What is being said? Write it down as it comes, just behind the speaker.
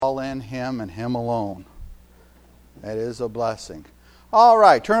All in Him and Him alone. That is a blessing. All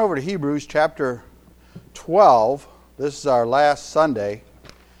right, turn over to Hebrews chapter 12. This is our last Sunday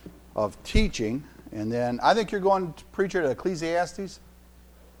of teaching. And then I think you're going to preach at Ecclesiastes.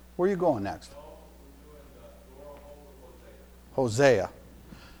 Where are you going next? Hosea.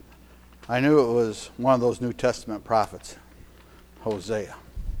 I knew it was one of those New Testament prophets. Hosea.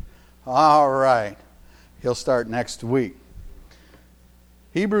 All right. He'll start next week.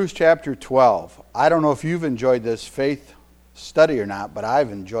 Hebrews chapter 12. I don't know if you've enjoyed this faith study or not, but I've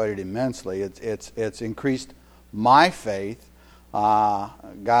enjoyed it immensely. It's increased my faith.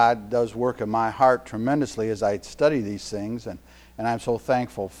 God does work in my heart tremendously as I study these things, and I'm so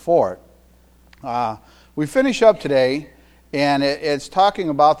thankful for it. We finish up today, and it's talking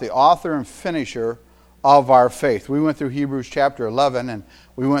about the author and finisher of our faith. We went through Hebrews chapter 11, and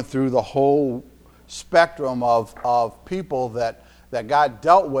we went through the whole spectrum of people that God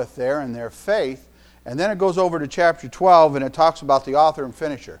dealt with there in their faith. And then it goes over to chapter 12 and it talks about the author and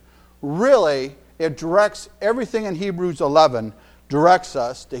finisher. Really, it directs everything in Hebrews 11, directs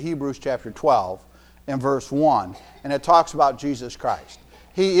us to Hebrews chapter 12 and verse 1. And it talks about Jesus Christ.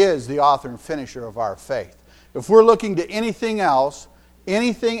 He is the author and finisher of our faith. If we're looking to anything else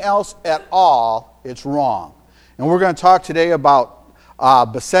at all, it's wrong. And we're going to talk today about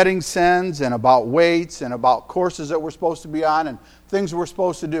besetting sins and about weights and about courses that we're supposed to be on and things we're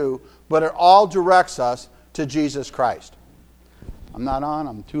supposed to do, but it all directs us to Jesus Christ. I'm not on.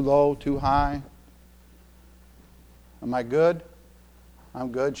 I'm too low, too high. Am I good? I'm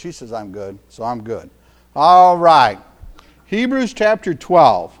good. She says I'm good, so I'm good. All right. Hebrews chapter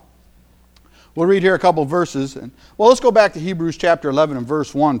 12. We'll read here a couple verses. Well, let's go back to Hebrews chapter 11 and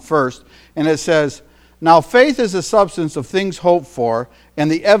verse 1 first. And it says, "Now faith is the substance of things hoped for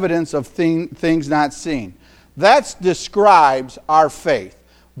and the evidence of things not seen." That describes our faith.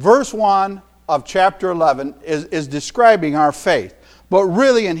 Verse 1 of chapter 11 is describing our faith. But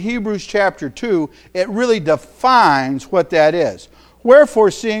really in Hebrews chapter 2, it really defines what that is.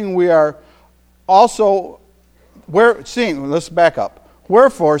 Wherefore, seeing we are also... let's back up.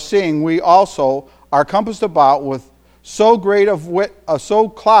 Wherefore, seeing we also are compassed about with so great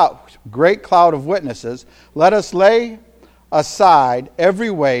cloud of witnesses, let us lay aside every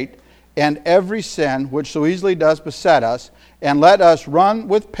weight and every sin which so easily does beset us, and let us run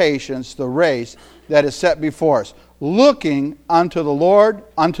with patience the race that is set before us, looking unto the Lord,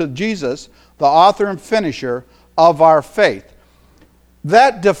 unto Jesus, the author and finisher of our faith.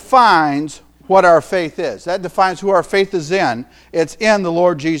 That defines what our faith is. That defines who our faith is in. It's in the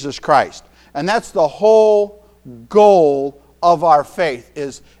Lord Jesus Christ. And that's the whole goal of our faith,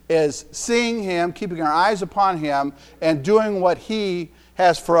 is seeing Him, keeping our eyes upon Him, and doing what He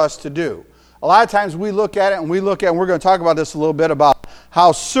has for us to do. A lot of times we look at it, and we're going to talk about this a little bit, about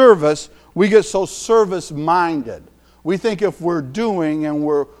how we get so service-minded. We think if we're doing, and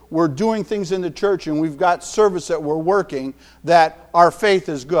we're doing things in the church, and we've got service that we're working, that our faith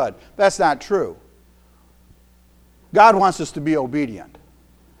is good. That's not true. God wants us to be obedient.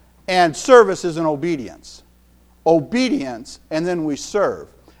 And service is an obedience. Obedience, and then we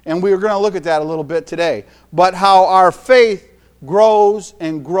serve. And we're going to look at that a little bit today. But how our faith grows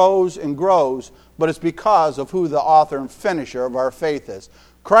and grows and grows, but it's because of who the author and finisher of our faith is.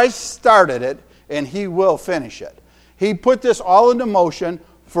 Christ started it, and He will finish it. He put this all into motion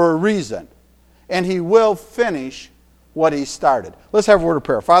for a reason, and He will finish what He started. Let's have a word of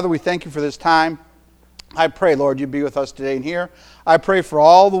prayer. Father, we thank You for this time. I pray, Lord, You be with us today and here. I pray for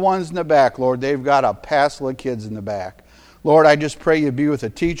all the ones in the back, Lord. They've got a passel of kids in the back. Lord, I just pray You be with the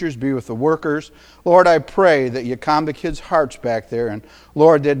teachers, be with the workers. Lord, I pray that You calm the kids' hearts back there. And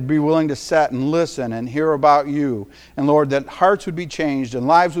Lord, they'd be willing to sit and listen and hear about You. And Lord, that hearts would be changed and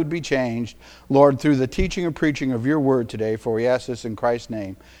lives would be changed, Lord, through the teaching and preaching of Your word today. For we ask this in Christ's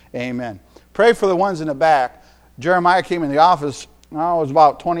name. Amen. Pray for the ones in the back. Jeremiah came in the office, it was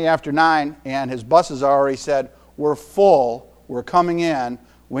about 20 after 9, and his buses already said, "We're full, we're coming in,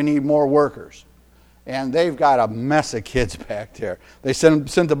 we need more workers." And they've got a mess of kids back there. They sent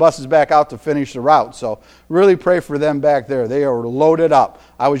the buses back out to finish the route. So really pray for them back there. They are loaded up.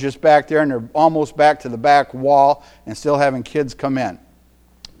 I was just back there, and they're almost back to the back wall and still having kids come in.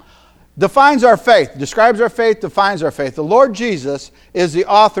 Defines our faith. Describes our faith, defines our faith. The Lord Jesus is the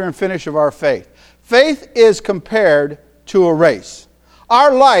author and finisher of our faith. Faith is compared to a race.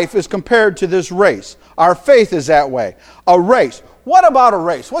 Our life is compared to this race. Our faith is that way. A race. What about a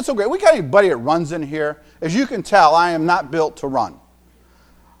race? What's so great? We got anybody that runs in here? As you can tell, I am not built to run.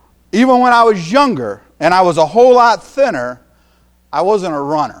 Even when I was younger and I was a whole lot thinner, I wasn't a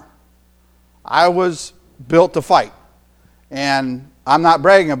runner. I was built to fight. And I'm not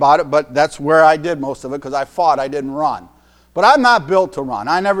bragging about it, but that's where I did most of it because I fought, I didn't run. But I'm not built to run.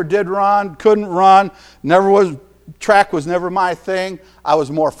 I never did run, couldn't run, track was never my thing. I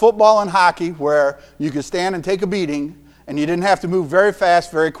was more football and hockey where you could stand and take a beating and you didn't have to move very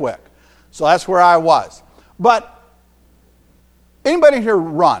fast, very quick. So that's where I was. But anybody here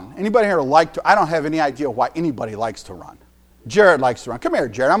run? Anybody here like to? I don't have any idea why anybody likes to run. Jared likes to run. Come here,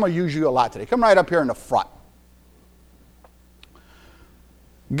 Jared. I'm going to use you a lot today. Come right up here in the front.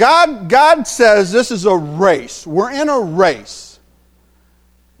 God says this is a race. We're in a race.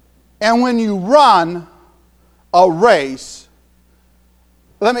 And when you run a race,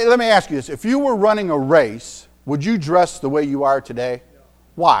 let me ask you this. If you were running a race, would you dress the way you are today? No.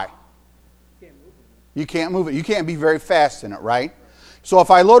 Why? You can't move it. You can't be very fast in it, right? So if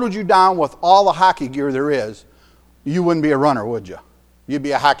I loaded you down with all the hockey gear there is, you wouldn't be a runner, would you? You'd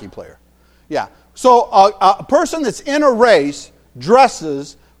be a hockey player. Yeah. So a person that's in a race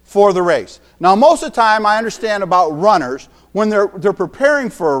dresses for the race. Now, most of the time, I understand about runners, when they're preparing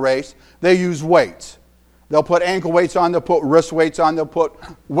for a race, they use weights. They'll put ankle weights on, they'll put wrist weights on, they'll put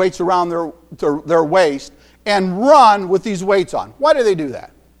weights around their waist and run with these weights on. Why do they do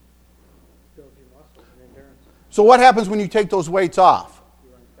that? So what happens when you take those weights off?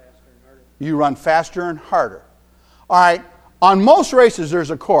 You run faster and harder. You run faster and harder. All right. On most races,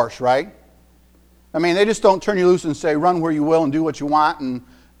 there's a course, right? I mean, they just don't turn you loose and say, run where you will and do what you want and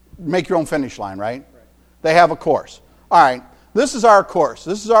make your own finish line, right? They have a course. All right. This is our course.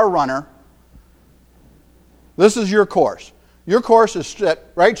 This is our runner. This is your course. Your course is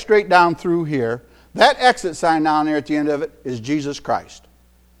right straight down through here. That exit sign down there at the end of it is Jesus Christ.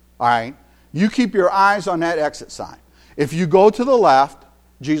 All right? You keep your eyes on that exit sign. If you go to the left,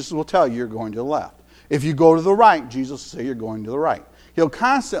 Jesus will tell you you're going to the left. If you go to the right, Jesus will say you're going to the right. He'll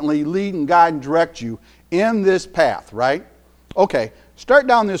constantly lead and guide and direct you in this path, right? Okay, start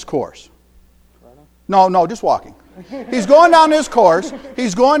down this course. No, just walking. He's going down this course.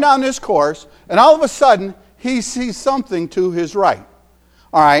 He's going down this course, and all of a sudden, he sees something to his right.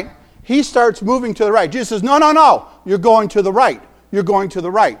 All right? He starts moving to the right. Jesus says, no, you're going to the right. You're going to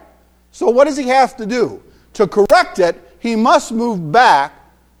the right. So what does he have to do? To correct it, he must move back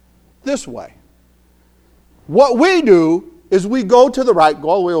this way. What we do is we go to the right, go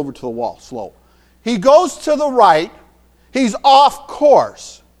all the way over to the wall, slow. He goes to the right. He's off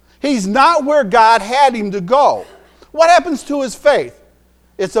course. He's not where God had him to go. What happens to his faith?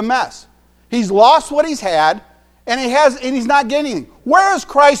 It's a mess. He's lost what he's had, and he's not getting anything. Where has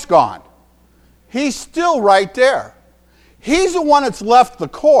Christ gone? He's still right there. He's the one that's left the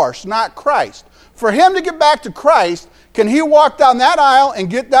course, not Christ. For him to get back to Christ, can he walk down that aisle and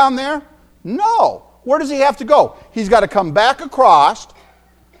get down there? No. Where does he have to go? He's got to come back across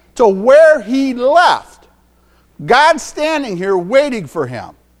to where he left. God's standing here waiting for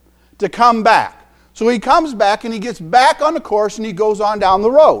him to come back. So he comes back and he gets back on the course and he goes on down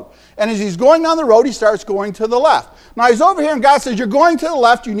the road. And as he's going down the road, he starts going to the left. Now he's over here and God says, you're going to the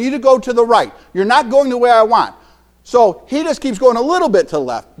left, you need to go to the right. You're not going the way I want. So he just keeps going a little bit to the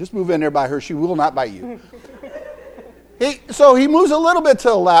left. Just move in there by her, she will not bite you. So he moves a little bit to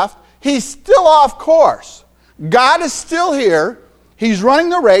the left. He's still off course. God is still here. He's running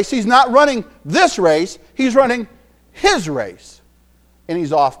the race. He's not running this race. He's running his race. And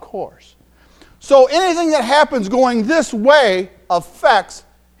he's off course. So anything that happens going this way affects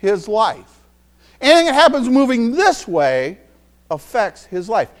his life. Anything that happens moving this way affects his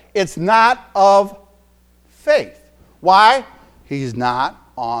life. It's not of faith. Why? He's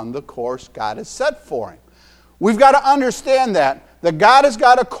not on the course God has set for him. We've got to understand that God has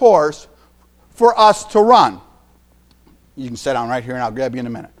got a course for us to run. You can sit down right here and I'll grab you in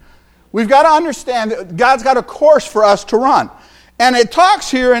a minute. We've got to understand that God's got a course for us to run. And it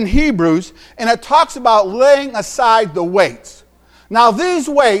talks here in Hebrews, and it talks about laying aside the weights. Now, these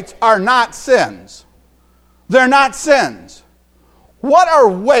weights are not sins. They're not sins. What are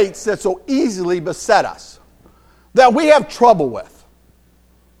weights that so easily beset us, that we have trouble with?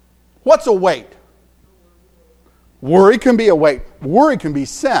 What's a weight? Worry can be a weight. Worry can be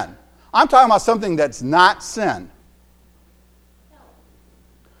sin. I'm talking about something that's not sin.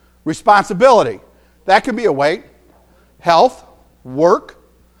 Responsibility. That can be a weight. Health. Work.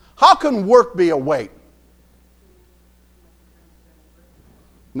 How can work be a weight?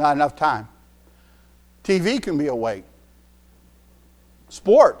 Not enough time. TV can be a weight.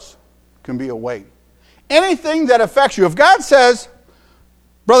 Sports can be a weight. Anything that affects you. If God says,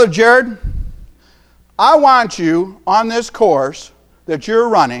 Brother Jared, I want you on this course that you're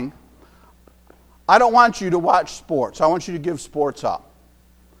running, I don't want you to watch sports. I want you to give sports up.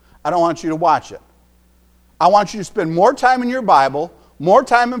 I don't want you to watch it. I want you to spend more time in your Bible, more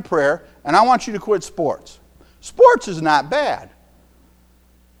time in prayer, and I want you to quit sports. Sports is not bad.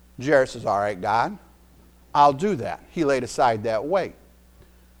 Jared says, all right, God, I'll do that. He laid aside that weight.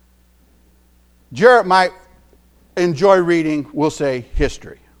 Jared might enjoy reading, we'll say,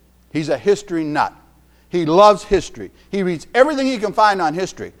 history. He's a history nut. He loves history. He reads everything he can find on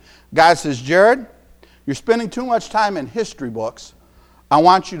history. God says, Jared, you're spending too much time in history books. I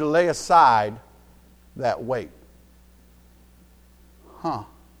want you to lay aside that weight. Now,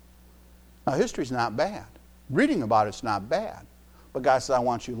 history's not bad. Reading about it's not bad. But God says, I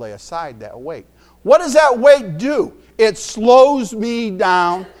want you to lay aside that weight. What does that weight do? It slows me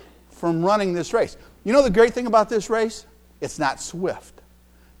down from running this race. You know the great thing about this race? It's not swift.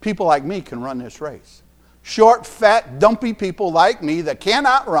 People like me can run this race. Short, fat, dumpy people like me that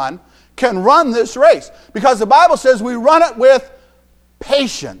cannot run can run this race. Because the Bible says we run it with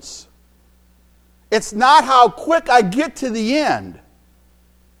patience. It's not how quick I get to the end.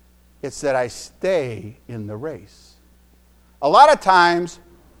 It's that I stay in the race. A lot of times,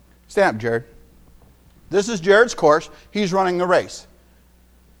 stand up, Jared. This is Jared's course. He's running the race.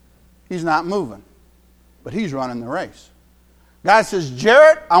 He's not moving, but he's running the race. God says,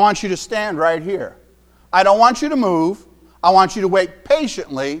 Jared, I want you to stand right here. I don't want you to move. I want you to wait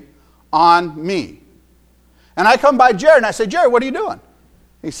patiently on me. And I come by Jared and I say, Jared, what are you doing?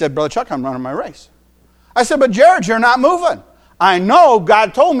 He said, Brother Chuck, I'm running my race. I said, but Jared, you're not moving. I know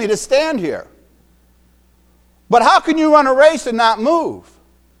God told me to stand here. But how can you run a race and not move?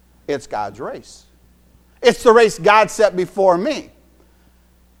 It's God's race. It's the race God set before me.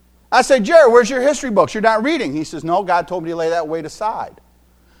 I say, Jared, where's your history books? You're not reading. He says, no, God told me to lay that weight aside.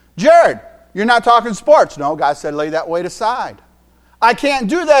 Jared, you're not talking sports. No, God said lay that weight aside. I can't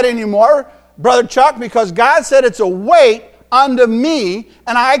do that anymore, Brother Chuck, because God said it's a weight unto me,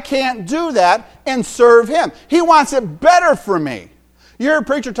 and I can't do that and serve Him. He wants it better for me. You hear a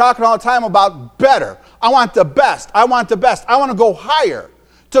preacher talking all the time about better. I want the best. I want the best. I want to go higher.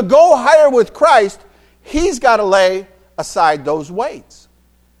 To go higher with Christ, He's got to lay aside those weights.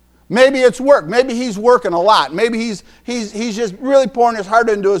 Maybe it's work. Maybe he's working a lot. Maybe he's just really pouring his heart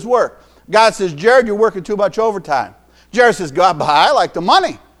into his work. God says, Jared, you're working too much overtime. Jared says, God, but I like the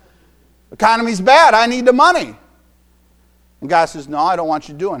money. The economy's bad. I need the money. And God says, no, I don't want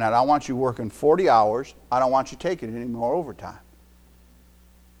you doing that. I want you working 40 hours. I don't want you taking any more overtime.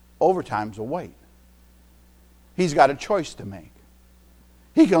 Overtime's a weight. He's got a choice to make.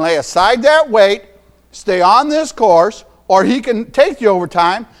 He can lay aside that weight, stay on this course, or he can take the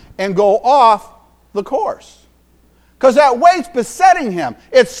overtime and go off the course. Because that weight's besetting him.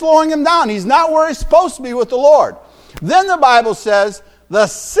 It's slowing him down. He's not where he's supposed to be with the Lord. Then the Bible says, the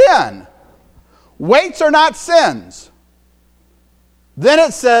sin. Weights are not sins. Then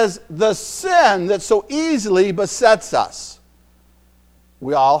it says, the sin that so easily besets us.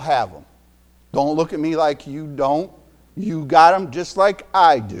 We all have them. Don't look at me like you don't. You got them just like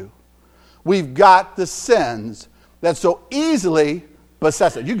I do. We've got the sins that so easily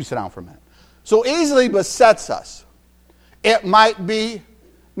besets us. You can sit down for a minute. So easily besets us. It might be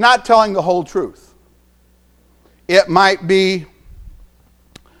not telling the whole truth. It might be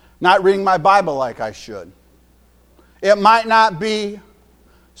not reading my Bible like I should. It might not be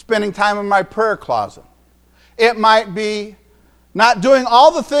spending time in my prayer closet. It might be not doing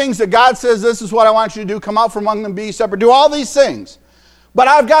all the things that God says, this is what I want you to do. Come out from among them, be separate. Do all these things. But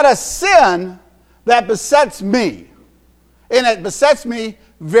I've got a sin that besets me. And it besets me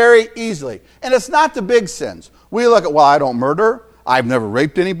very easily. And it's not the big sins. We look at, well, I don't murder. I've never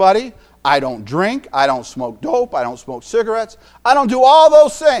raped anybody. I don't drink. I don't smoke dope. I don't smoke cigarettes. I don't do all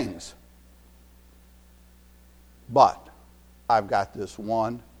those things. But I've got this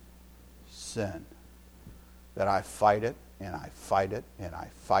one sin that I fight it, and I fight it, and I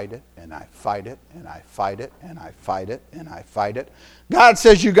fight it, and I fight it, and I fight it, and I fight it, and I fight it. God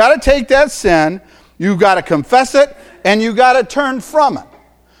says you got to take that sin, you got to confess it, and you got to turn from it.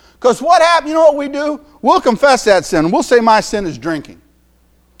 Because what happens, you know what we do? We'll confess that sin. We'll say my sin is drinking.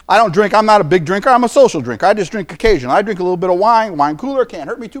 I don't drink. I'm not a big drinker. I'm a social drinker. I just drink occasionally. I drink a little bit of wine cooler. Can't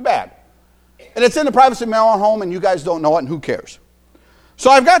hurt me too bad. And it's in the privacy of my own home, and you guys don't know it, and who cares? So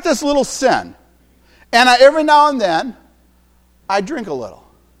I've got this little sin. And every now and then, I drink a little.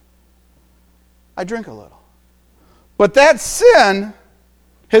 I drink a little. But that sin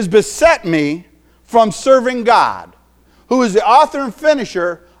has beset me from serving God, who is the author and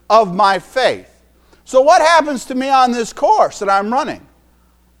finisher of my faith. So what happens to me on this course that I'm running?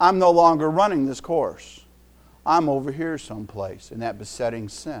 I'm no longer running this course. I'm over here someplace in that besetting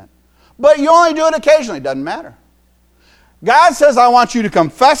sin. But you only do it occasionally. It doesn't matter. God says, I want you to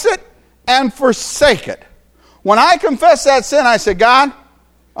confess it and forsake it. When I confess that sin, I say, God,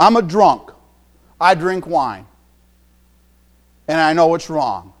 I'm a drunk. I drink wine. And I know it's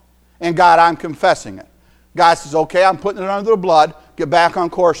wrong. And God, I'm confessing it. God says, okay, I'm putting it under the blood. Get back on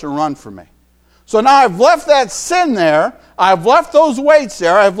course and run for me. So now I've left that sin there. I've left those weights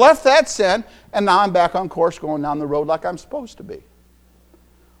there. I've left that sin. And now I'm back on course going down the road like I'm supposed to be.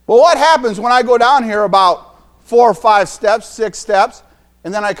 But what happens when I go down here about 4 or 5 steps, 6 steps,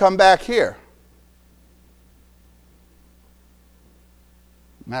 and then I come back here?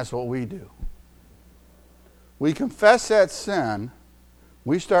 And that's what we do. We confess that sin.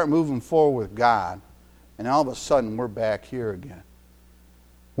 We start moving forward with God. And all of a sudden, we're back here again.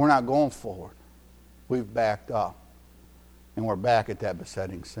 We're not going forward. We've backed up. And we're back at that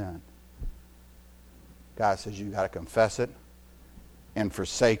besetting sin. God says you've got to confess it and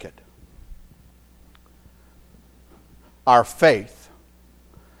forsake it. Our faith,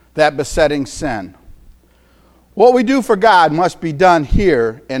 that besetting sin. What we do for God must be done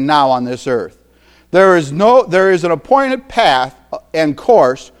here and now on this earth. There is an appointed path and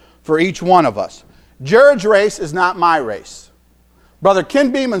course for each one of us. Jared's race is not my race. Brother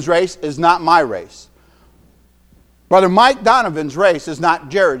Ken Beeman's race is not my race. Brother Mike Donovan's race is not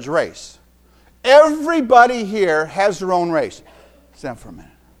Jared's race. Everybody here has their own race. Stand for a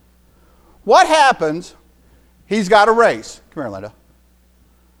minute. What happens? He's got a race. Come here, Linda.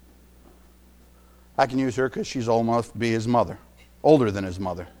 I can use her because she's old enough to be his mother. Older than his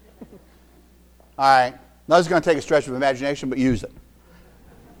mother. All right. Now this is going to take a stretch of imagination, but use it.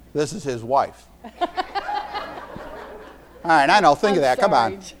 This is his wife. All right, I know. Think of that. Come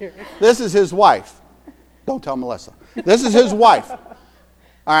on. Jared. This is his wife. Don't tell Melissa. This is his wife. All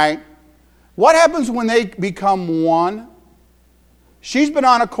right. What happens when they become one? She's been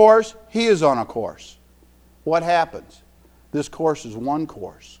on a course. He is on a course. What happens? This course is one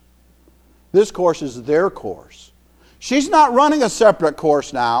course. This course is their course. She's not running a separate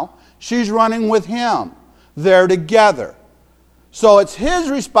course now. She's running with him. They're together. So it's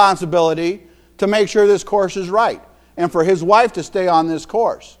his responsibility to make sure this course is right. And for his wife to stay on this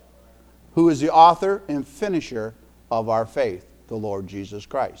course. Who is the author and finisher of our faith, the Lord Jesus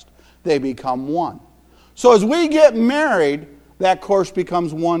Christ. They become one. So as we get married, that course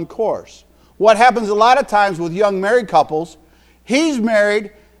becomes one course. What happens a lot of times with young married couples, he's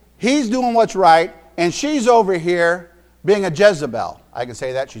married, he's doing what's right, and she's over here being a Jezebel. I can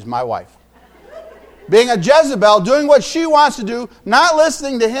say that, she's my wife. Being a Jezebel, doing what she wants to do, not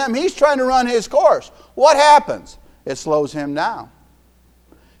listening to him. He's trying to run his course. What happens? It slows him down.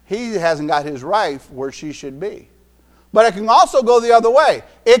 He hasn't got his life where she should be. But it can also go the other way.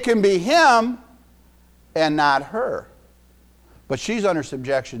 It can be him and not her. But she's under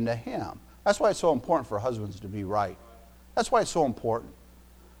subjection to him. That's why it's so important for husbands to be right. That's why it's so important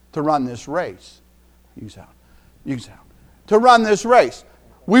to run this race. You sound. To run this race.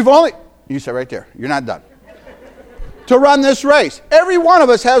 You sit right there. You're not done. To run this race. Every one of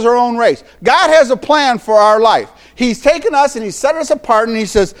us has our own race. God has a plan for our life. He's taken us and He's set us apart and He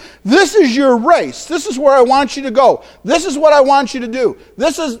says, this is your race. This is where I want you to go. This is what I want you to do.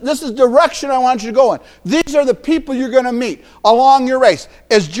 This is direction I want you to go in. These are the people you're going to meet along your race.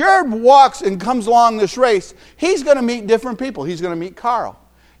 As Jared walks and comes along this race, he's going to meet different people. He's going to meet Carl.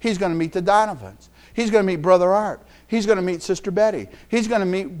 He's going to meet the Donovans. He's going to meet Brother Art. He's going to meet Sister Betty. He's going to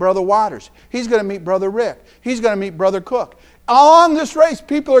meet Brother Waters. He's going to meet Brother Rick. He's going to meet Brother Cook. Along this race,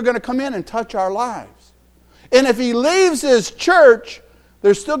 people are going to come in and touch our lives. And if he leaves his church,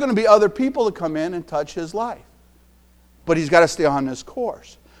 there's still going to be other people that come in and touch his life. But he's got to stay on this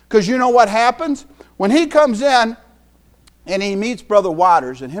course. Because you know what happens? When he comes in and he meets Brother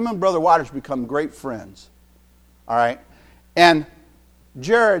Waters, and him and Brother Waters become great friends. All right? And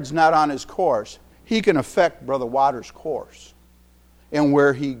Jared's not on his course. He can affect Brother Waters' course and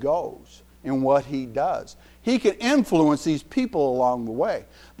where he goes and what he does. He can influence these people along the way.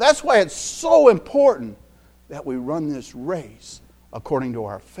 That's why it's so important that we run this race according to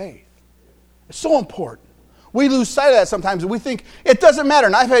our faith. It's so important. We lose sight of that sometimes, and we think it doesn't matter.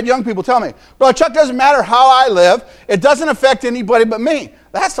 And I've had young people tell me, Brother Chuck, doesn't matter how I live. It doesn't affect anybody but me.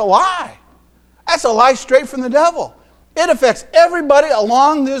 That's a lie. That's a lie straight from the devil. It affects everybody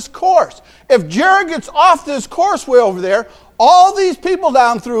along this course. If Jared gets off this course way over there, all these people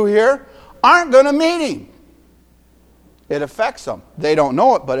down through here aren't going to meet him. It affects them. They don't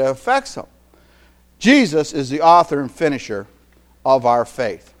know it, but it affects them. Jesus is the author and finisher of our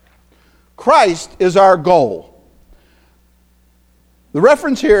faith. Christ is our goal. The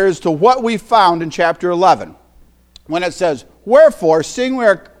reference here is to what we found in chapter 11. When it says, wherefore, seeing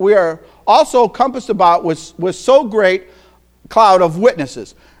we are also compassed about with so great cloud of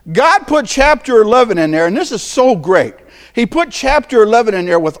witnesses. God put chapter 11 in there, and this is so great. He put chapter 11 in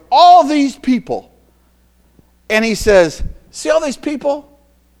there with all these people. And he says, see all these people?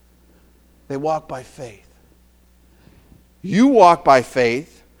 They walk by faith. You walk by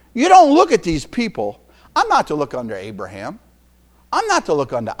faith. You don't look at these people. I'm not to look under Abraham. I'm not to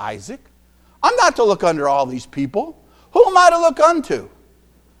look unto Isaac. I'm not to look under all these people. Who am I to look unto?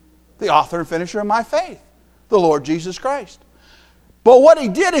 The author and finisher of my faith, the Lord Jesus Christ. But what he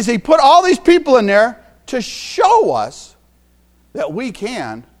did is he put all these people in there to show us that we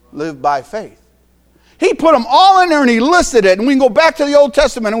can live by faith. He put them all in there and he listed it. And we can go back to the Old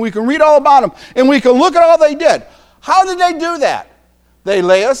Testament and we can read all about them. And we can look at all they did. How did they do that? They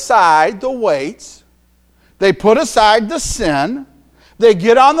lay aside the weights. They put aside the sin. They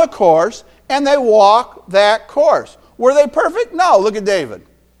get on the course and they walk that course. Were they perfect? No. Look at David.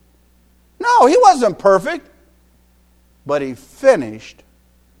 No, he wasn't perfect. But he finished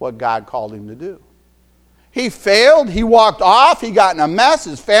what God called him to do. He failed. He walked off. He got in a mess.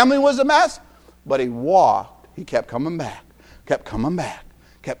 His family was a mess. But he walked. He kept coming back. Kept coming back.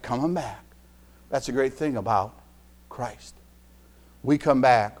 Kept coming back. That's a great thing about Christ. We come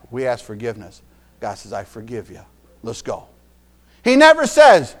back. We ask forgiveness. God says, I forgive you. Let's go. He never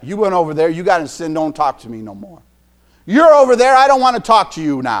says, you went over there. You got in sin. Don't talk to me no more. You're over there. I don't want to talk to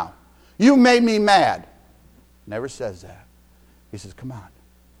you now. You made me mad. Never says that. He says, come on.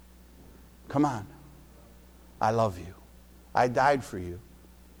 Come on. I love you. I died for you.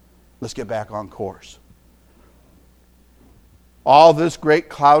 Let's get back on course. All this great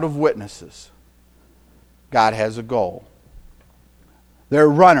cloud of witnesses, God has a goal. They're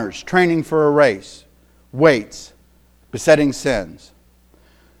runners training for a race, weights, besetting sins.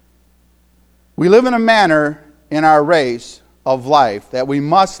 We live in a manner in our race of life that we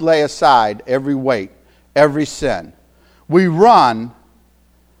must lay aside every weight, every sin. We run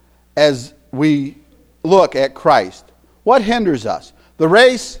as we look at Christ. What hinders us? The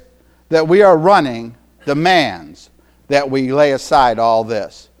race that we are running demands that we lay aside all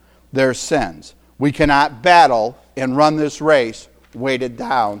this. Their sins. We cannot battle and run this race weighted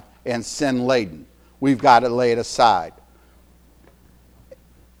down and sin laden. We've got to lay it aside.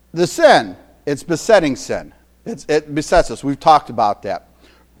 The sin, it's besetting sin. It besets us. We've talked about that.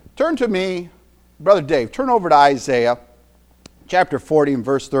 Turn to me, Brother Dave, turn over to Isaiah chapter 40 and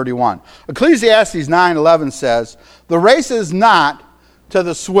verse 31. Ecclesiastes 9:11 says, the race is not to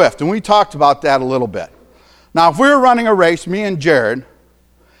the swift. And we talked about that a little bit. Now, if we were running a race, me and Jared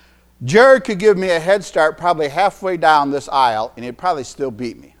could give me a head start probably halfway down this aisle, and he'd probably still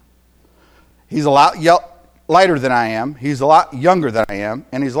beat me. He's a lot lighter than I am. He's a lot younger than I am.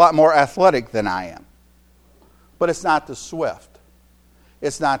 And he's a lot more athletic than I am. But it's not the swift.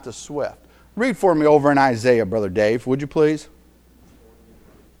 It's not the swift. Read for me over in Isaiah, Brother Dave, would you please?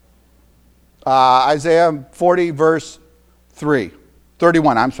 Isaiah 40, verse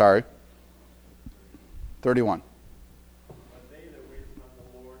 31, I'm sorry. 31. But they that wait upon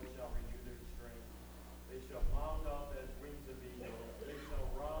the Lord shall renew their strength. They shall mount up as wings of eagles. They shall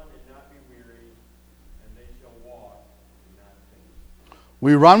run and not be weary, and they shall walk and not faint.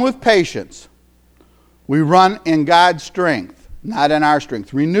 We run with patience. We run in God's strength, not in our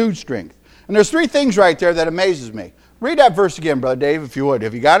strength. Renewed strength. And there's three things right there that amazes me. Read that verse again, Brother Dave, if you would.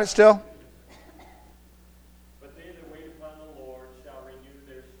 Have you got it still? But they that wait upon the Lord shall renew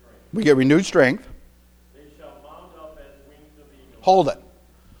their strength. We get renewed strength. They shall mount up as wings of eagles. Hold it.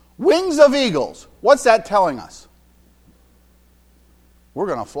 Wings of eagles. What's that telling us? We're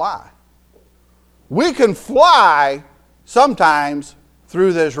going to fly. We can fly sometimes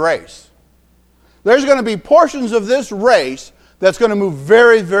through this race. There's going to be portions of this race that's going to move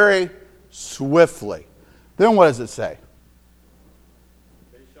very, very swiftly. Then what does it say?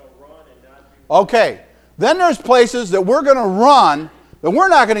 They shall run and not be weary. Okay. Then there's places that we're going to run that we're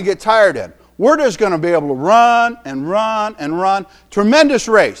not going to get tired in. We're just going to be able to run and run and run. Tremendous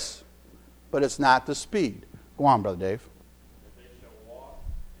race. But it's not the speed. Go on, Brother Dave. They shall walk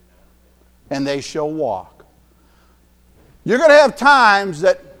And they shall walk. You're going to have times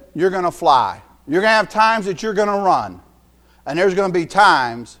that you're going to fly. You're going to have times that you're going to run. And there's going to be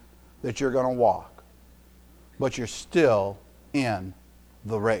times that you're going to walk. But you're still in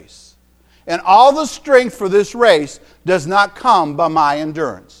the race. And all the strength for this race does not come by my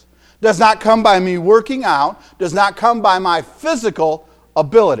endurance. Does not come by me working out. Does not come by my physical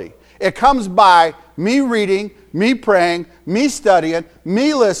ability. It comes by me reading, me praying, me studying,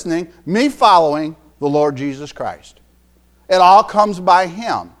 me listening, me following the Lord Jesus Christ. It all comes by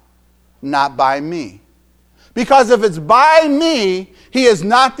Him, not by me. Because if it's by me, He is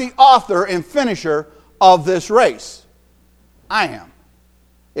not the author and finisher of this race. I am.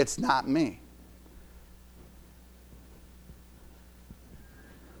 It's not me.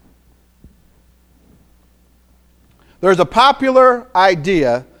 There's a popular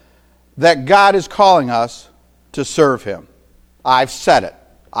idea that God is calling us to serve Him. I've said it.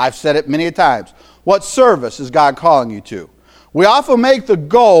 I've said it many times. What service is God calling you to? We often make the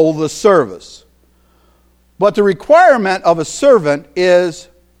goal the service. But the requirement of a servant is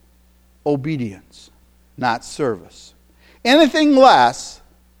obedience, not service. Anything less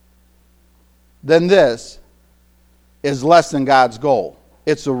than this is less than God's goal.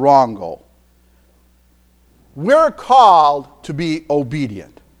 It's the wrong goal. We're called to be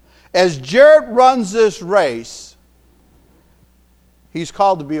obedient. As Jared runs this race, he's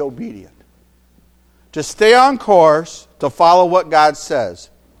called to be obedient. To stay on course, to follow what God says.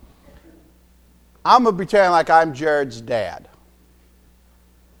 I'm going to pretend like I'm Jared's dad.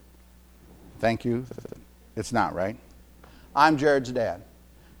 Thank you. It's not, right? I'm Jared's dad.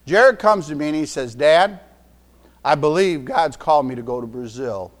 Jared comes to me and he says, Dad, I believe God's called me to go to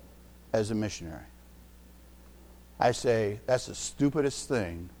Brazil as a missionary. I say, that's the stupidest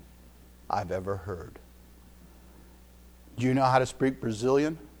thing I've ever heard. Do you know how to speak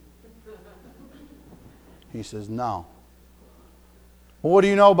Brazilian? He says, no. Well, what do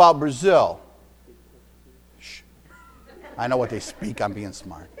you know about Brazil? Shh. I know what they speak. I'm being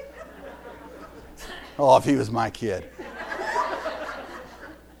smart. Oh, if he was my kid.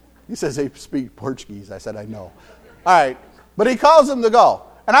 He says they speak Portuguese. I said, I know. All right. But he calls him to go.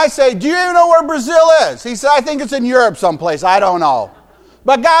 And I say, do you even know where Brazil is? He said, I think it's in Europe someplace. I don't know.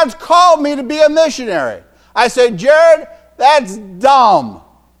 But God's called me to be a missionary. I said, Jared, that's dumb.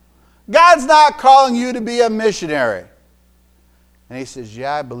 God's not calling you to be a missionary. And he says,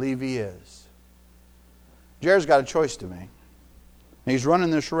 yeah, I believe He is. Jared's got a choice to make. And he's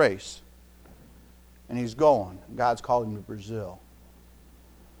running this race. And he's going. God's calling him to Brazil.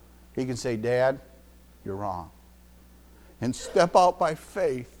 He can say, Dad, you're wrong. And step out by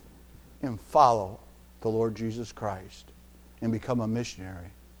faith and follow the Lord Jesus Christ and become a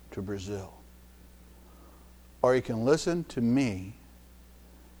missionary to Brazil. Or he can listen to me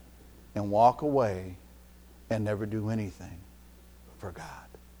and walk away and never do anything for God.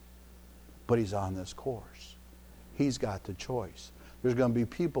 But he's on this course. He's got the choice. There's going to be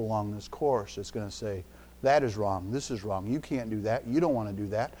people along this course that's going to say, that is wrong, this is wrong, you can't do that, you don't want to do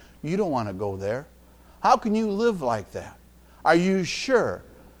that, you don't want to go there. How can you live like that? Are you sure?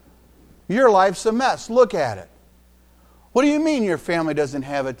 Your life's a mess. Look at it. What do you mean your family doesn't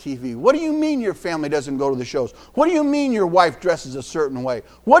have a TV? What do you mean your family doesn't go to the shows? What do you mean your wife dresses a certain way?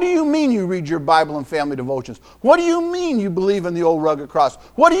 What do you mean you read your Bible and family devotions? What do you mean you believe in the old rugged cross?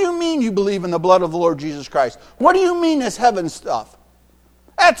 What do you mean you believe in the blood of the Lord Jesus Christ? What do you mean this heaven stuff?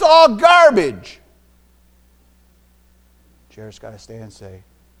 That's all garbage. Jared's got to stand and say,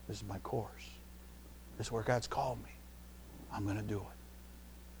 this is my course. This is where God's called me. I'm going to do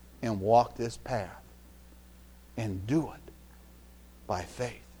it. And walk this path. And do it by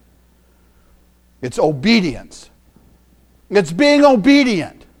faith. It's obedience. It's being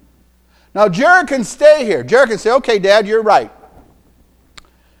obedient. Now, Jared can stay here. Jared can say, okay, Dad, you're right.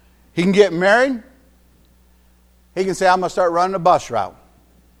 He can get married. He can say, I'm going to start running a bus route.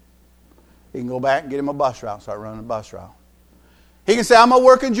 He can go back and get him a bus route, start running a bus route. He can say, I'm going to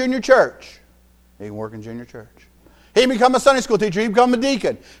work in junior church. He can work in junior church. He can become a Sunday school teacher. He can become a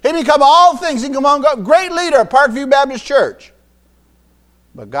deacon. He can become all things. He can become a great leader at Parkview Baptist Church.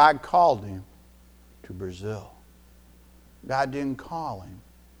 But God called him to Brazil. God didn't call him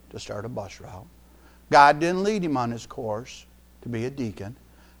to start a bus route. God didn't lead him on his course to be a deacon.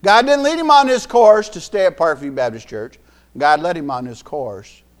 God didn't lead him on his course to stay at Parkview Baptist Church. God led him on his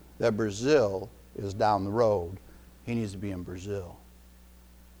course that Brazil is down the road. He needs to be in Brazil.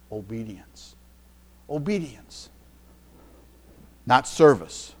 Obedience. Obedience. Not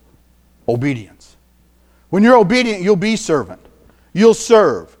service. Obedience. When you're obedient, you'll be servant. You'll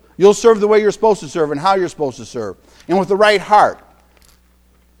serve. You'll serve the way you're supposed to serve and how you're supposed to serve. And with the right heart.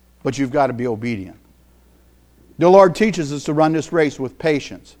 But you've got to be obedient. The Lord teaches us to run this race with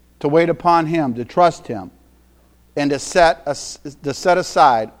patience, to wait upon Him, to trust Him, and to set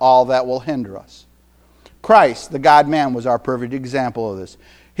aside all that will hinder us. Christ, the God-man, was our perfect example of this.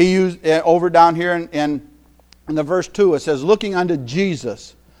 He used, over down here in the verse 2, it says, looking unto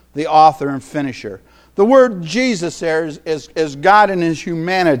Jesus, the author and finisher. The word Jesus there is God in His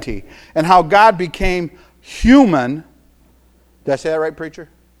humanity, and how God became human. Did I say that right, preacher?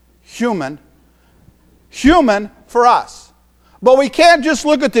 Human for us. But we can't just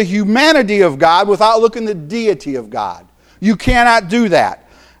look at the humanity of God without looking at the deity of God. You cannot do that.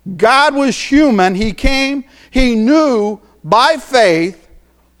 God was human. He came, He knew by faith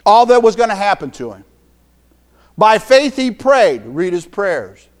all that was going to happen to him. By faith he prayed. Read his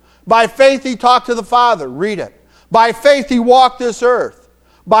prayers. By faith he talked to the Father. Read it. By faith he walked this earth.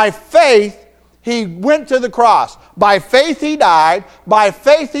 By faith he went to the cross. By faith he died. By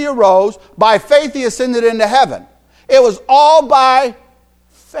faith he arose. By faith he ascended into heaven. It was all by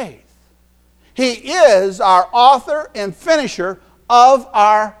faith. He is our author and finisher of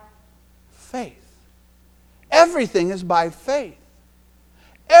our faith. Everything is by faith.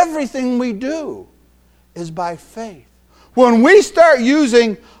 Everything we do is by faith. When we start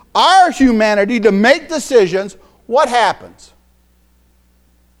using our humanity to make decisions, what happens?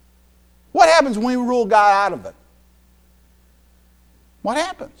 What happens when we rule God out of it? What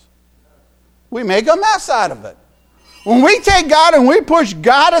happens? We make a mess out of it. When we take God and we push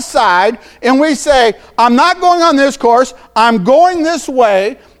God aside and we say, I'm not going on this course, I'm going this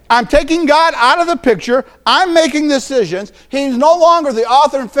way, I'm taking God out of the picture, I'm making decisions, He's no longer the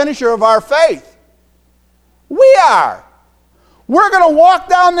author and finisher of our faith. We are. We're going to walk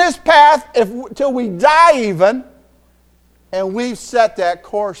down this path till we die even, and we've set that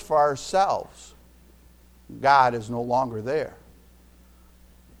course for ourselves. God is no longer there.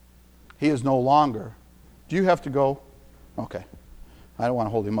 He is no longer. Do you have to go? Okay. I don't want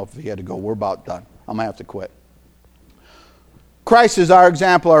to hold him up if he had to go. We're about done. I'm going to have to quit. Christ is our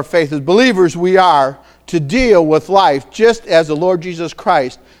example, our faith. As believers, we are to deal with life just as the Lord Jesus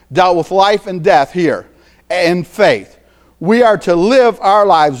Christ dealt with life and death here in faith. We are to live our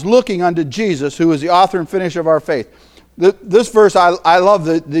lives looking unto Jesus, who is the author and finisher of our faith. This verse, I love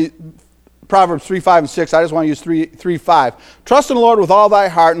the Proverbs 3, 5, and 6. I just want to use 3, 5. Trust in the Lord with all thy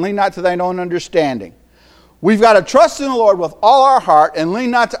heart and lean not to thine own understanding. We've got to trust in the Lord with all our heart and lean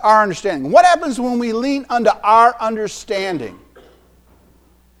not to our understanding. What happens when we lean unto our understanding?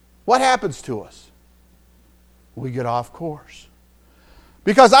 What happens to us? We get off course.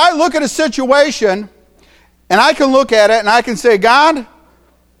 Because I look at a situation and I can look at it and I can say, God,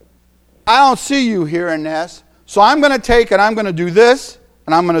 I don't see you here in this. So I'm going to take and I'm going to do this,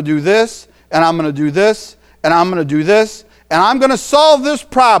 and I'm going to do this, and I'm going to do this, and I'm going to do this, and I'm going to solve this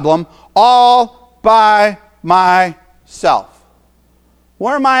problem all by myself.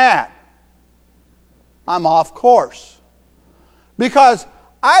 Where am I at? I'm off course. Because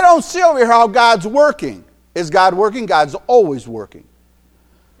I don't see over here how God's working. Is God working? God's always working.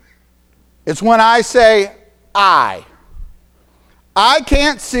 It's when I say, I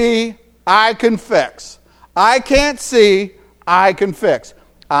can't see, I can fix. I can't see, I can fix.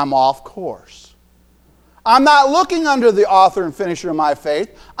 I'm off course. I'm not looking under the author and finisher of my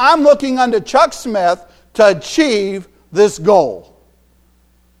faith. I'm looking unto Chuck Smith to achieve this goal.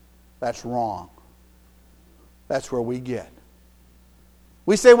 That's wrong. That's where we get.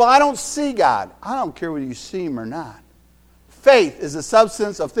 We say, well, I don't see God. I don't care whether you see Him or not. Faith is the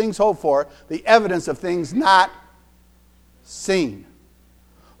substance of things hoped for, the evidence of things not seen.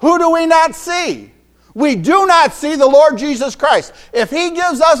 Who do we not see? We do not see the Lord Jesus Christ. If He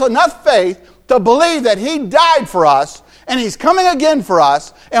gives us enough faith to believe that He died for us and He's coming again for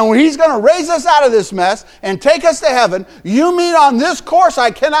us and He's going to raise us out of this mess and take us to heaven, you mean on this course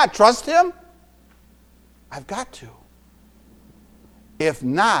I cannot trust Him? I've got to. If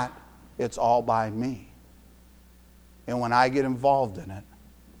not, it's all by me. And when I get involved in it,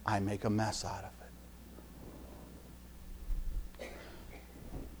 I make a mess out of it.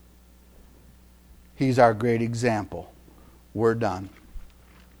 He's our great example. We're done.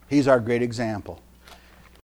 He's our great example.